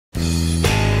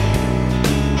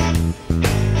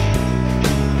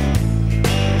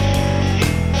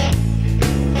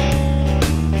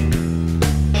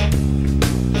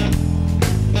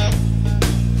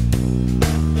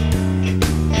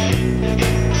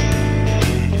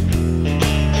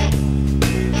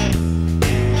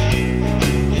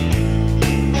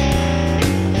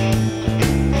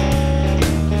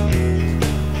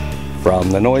From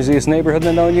the noisiest neighborhood in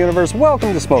the known universe,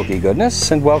 welcome to Smoky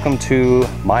Goodness, and welcome to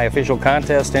my official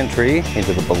contest entry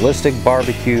into the Ballistic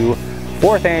BBQ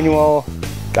 4th annual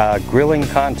grilling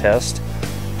contest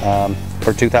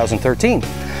for 2013.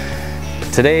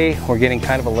 Today we're getting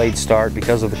kind of a late start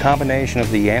because of the combination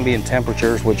of the ambient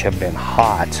temperatures, which have been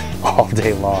hot all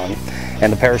day long,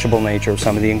 and the perishable nature of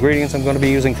some of the ingredients I'm going to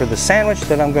be using for the sandwich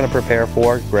that I'm going to prepare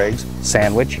for Greg's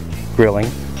sandwich grilling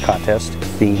contest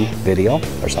theme video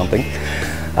or something.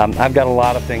 I've got a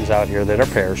lot of things out here that are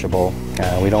perishable.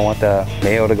 We don't want the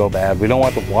mayo to go bad. We don't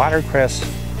want the watercress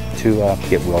to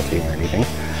get wilty or anything.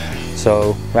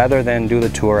 So rather than do the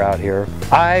tour out here,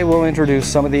 I will introduce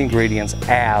some of the ingredients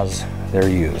as they're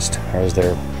used, or as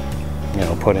they're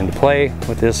put into play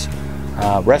with this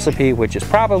recipe, which is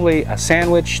probably a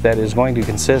sandwich that is going to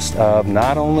consist of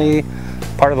not only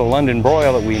part of the London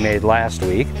Broil that we made last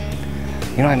week.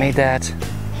 I made that.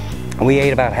 We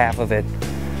ate about half of it,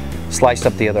 sliced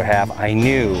up the other half. I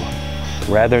knew,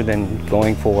 rather than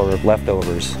going for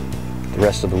leftovers the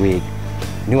rest of the week,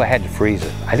 I knew I had to freeze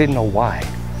it. I didn't know why.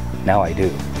 Now I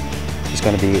do. It's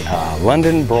going to be a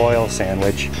London Broil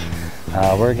sandwich.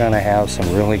 We're going to have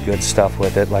some really good stuff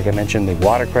with it. Like I mentioned, the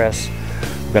watercress.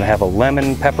 We're going to have a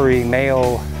lemon peppery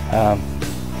mayo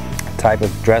type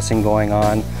of dressing going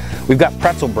on. We've got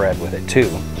pretzel bread with it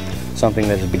too. Something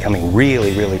that is becoming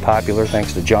really, really popular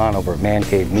thanks to John over at Man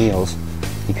Cave Meals.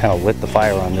 He kind of lit the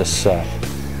fire on this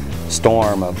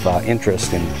storm of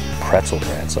interest in pretzel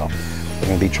bread. So we're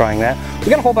going to be trying that. We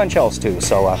got a whole bunch else too.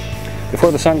 So before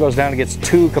the sun goes down and gets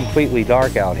too completely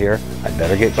dark out here, I'd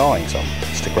better get going. So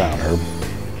stick around, Herb.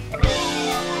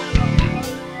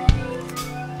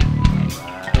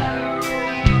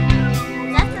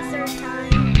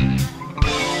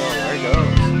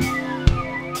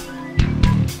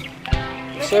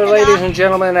 So ladies and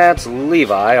gentlemen, that's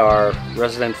Levi, our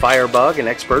resident firebug and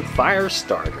expert fire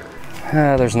starter.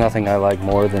 There's nothing I like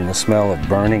more than the smell of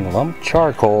burning lump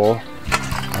charcoal on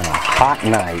a hot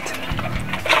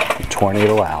night in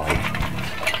Tornado Alley.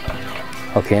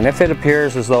 Okay, and if it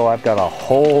appears as though I've got a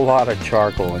whole lot of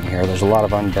charcoal in here, there's a lot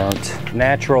of unburnt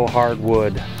natural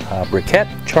hardwood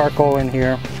briquette charcoal in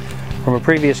here from a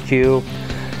previous queue.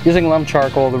 Using lump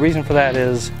charcoal, the reason for that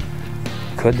is,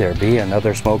 could there be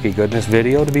another Smoky Goodness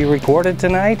video to be recorded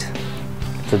tonight?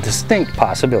 It's a distinct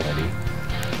possibility.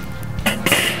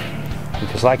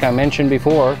 Because like I mentioned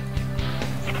before,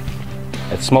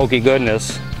 at Smoky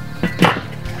Goodness,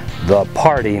 the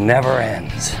party never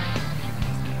ends.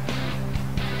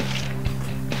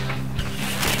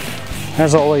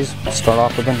 As always, start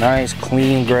off with a nice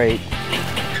clean grate.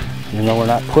 Even though we're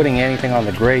not putting anything on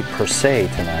the grate per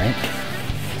se tonight.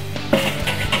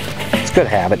 It's a good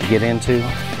habit to get into,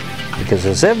 because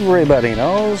as everybody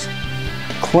knows,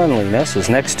 cleanliness is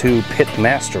next to pit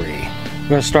mastery. We're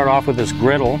going to start off with this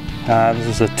griddle. This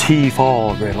is a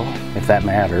T-fall griddle, if that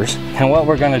matters. And what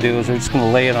we're going to do is we're just going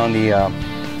to lay it on the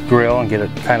grill and get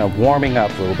it kind of warming up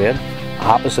a little bit,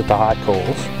 opposite the hot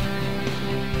coals.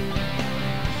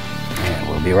 And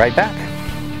we'll be right back.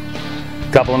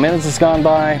 A couple of minutes has gone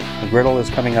by. The griddle is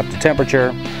coming up to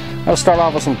temperature. I'll start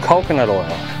off with some coconut oil.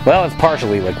 Well, it's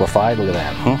partially liquefied. Look at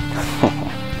that.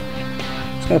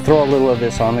 Just going to throw a little of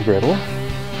this on the griddle.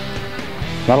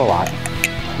 Not a lot.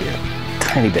 Here, a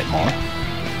tiny bit more.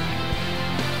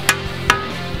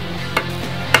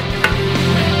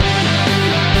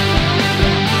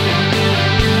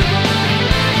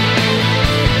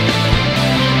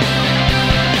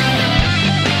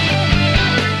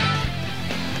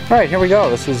 All right, here we go.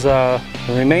 This is the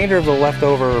remainder of the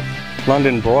leftover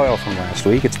London Broil from last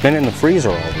week. It's been in the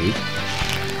freezer all week,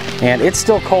 and it's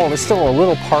still cold. It's still a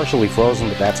little partially frozen,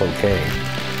 but that's okay.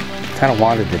 Kind of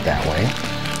wanted it that way.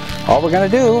 All we're going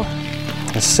to do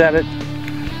is set it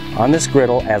on this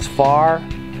griddle as far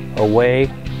away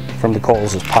from the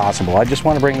coals as possible. I just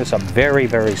want to bring this up very,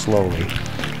 very slowly.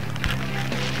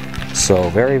 So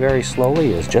very, very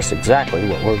slowly is just exactly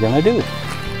what we're going to do.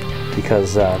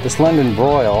 Because this London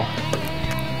Broil,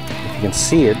 if you can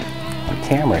see it on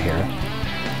camera here,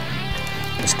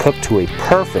 is cooked to a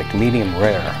perfect medium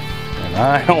rare, and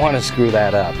I don't want to screw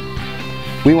that up.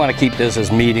 We want to keep this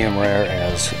as medium rare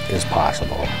as is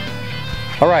possible.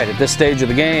 All right, at this stage of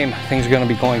the game, things are going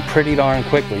to be going pretty darn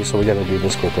quickly, so we got to do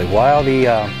this quickly. While the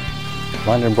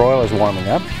London Broil is warming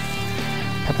up,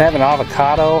 I have to have an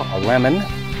avocado, a lemon,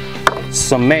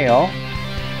 some mayo,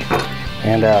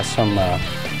 and some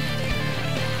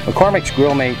McCormick's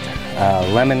Grill Mate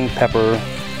lemon pepper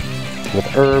with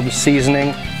herb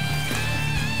seasoning.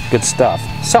 Good stuff.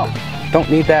 So, don't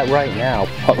need that right now.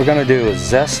 What we're going to do is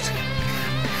zest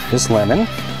this lemon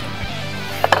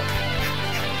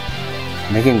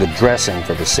making the dressing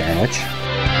for the sandwich.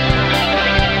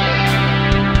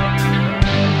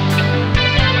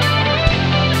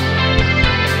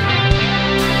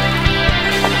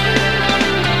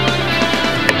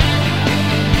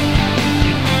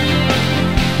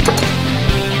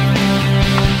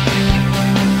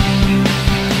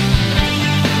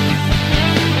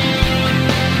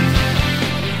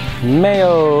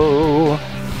 Mayo,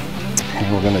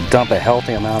 and we're going to dump a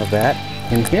healthy amount of that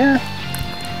in here.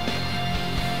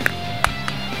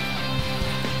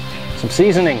 Some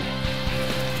seasoning,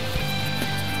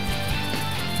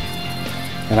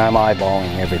 and I'm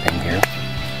eyeballing everything here.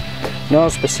 No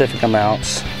specific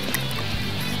amounts.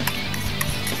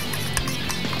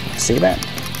 See that?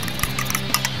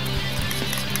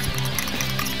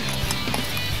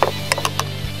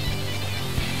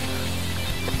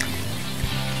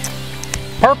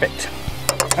 Perfect.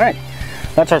 All right,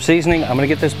 that's our seasoning. I'm gonna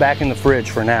get this back in the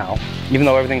fridge for now, even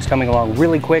though everything's coming along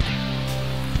really quick,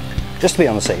 just to be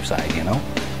on the safe side, you know.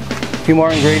 A few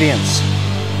more ingredients.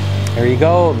 There you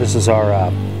go. This is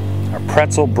our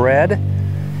pretzel bread,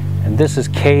 and this is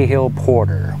Cahill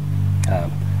porter.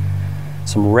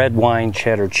 Some red wine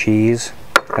cheddar cheese.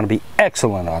 Gonna be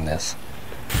excellent on this.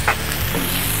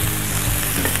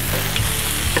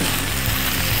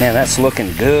 Man, that's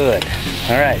looking good.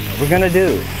 All right, what we're gonna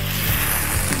do,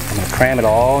 I'm gonna cram it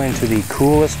all into the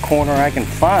coolest corner I can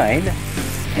find,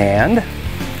 and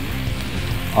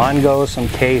on goes some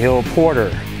Cahill porter,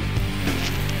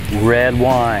 red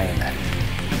wine,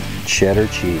 cheddar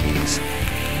cheese.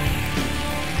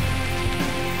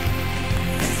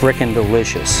 Frickin'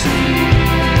 delicious.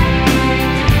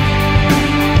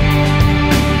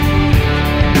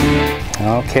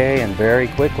 Okay, and very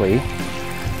quickly,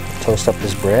 toast up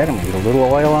this bread and we get a little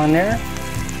oil on there.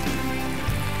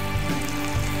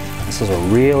 This is a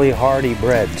really hearty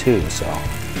bread too, so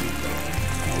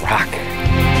rock.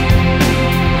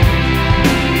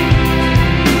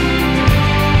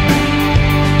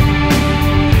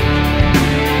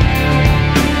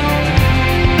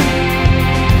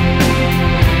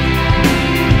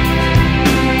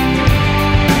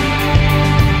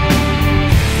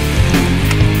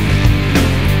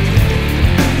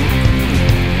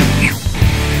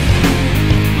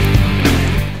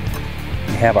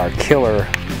 Have our killer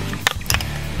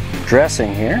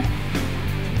dressing here.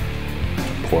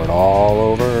 Pour it all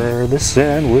over the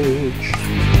sandwich.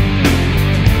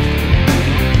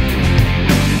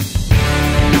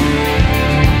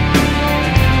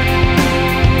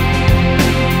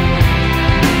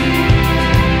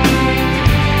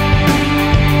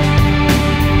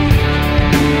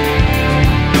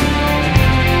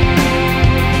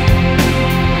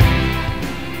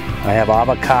 I have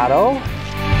avocado.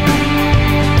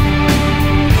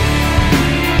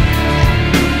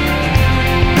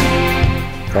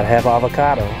 Gotta have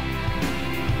avocado.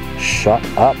 Shut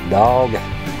up, dog.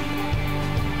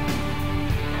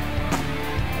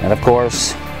 And of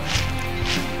course,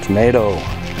 tomato. You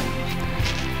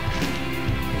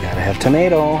gotta have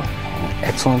tomato on an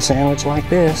excellent sandwich like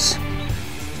this.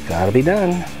 Gotta be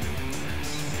done.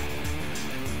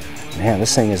 Man,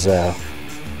 this thing is it's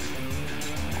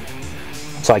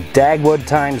like Dagwood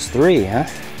times 3, huh?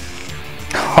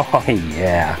 Oh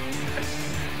yeah.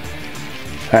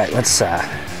 All right, let's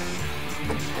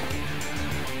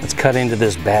cut into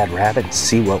this bad rabbit and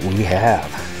see what we have.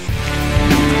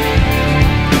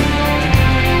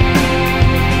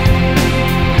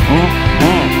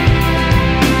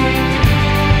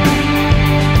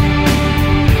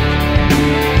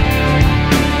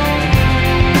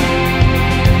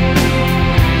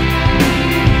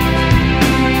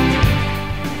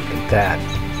 Look at that.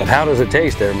 But how does it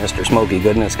taste there, Mr. Smoky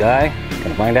Goodness guy?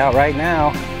 Gonna find out right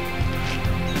now.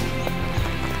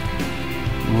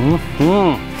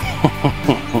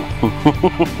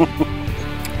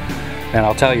 And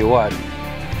I'll tell you what,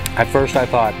 at first I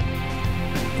thought,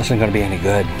 this isn't going to be any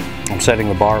good. I'm setting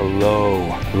the bar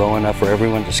low enough for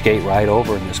everyone to skate right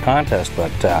over in this contest,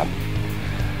 but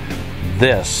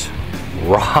this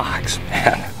rocks,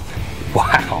 man.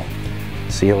 Wow.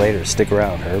 See you later. Stick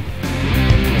around, Herb.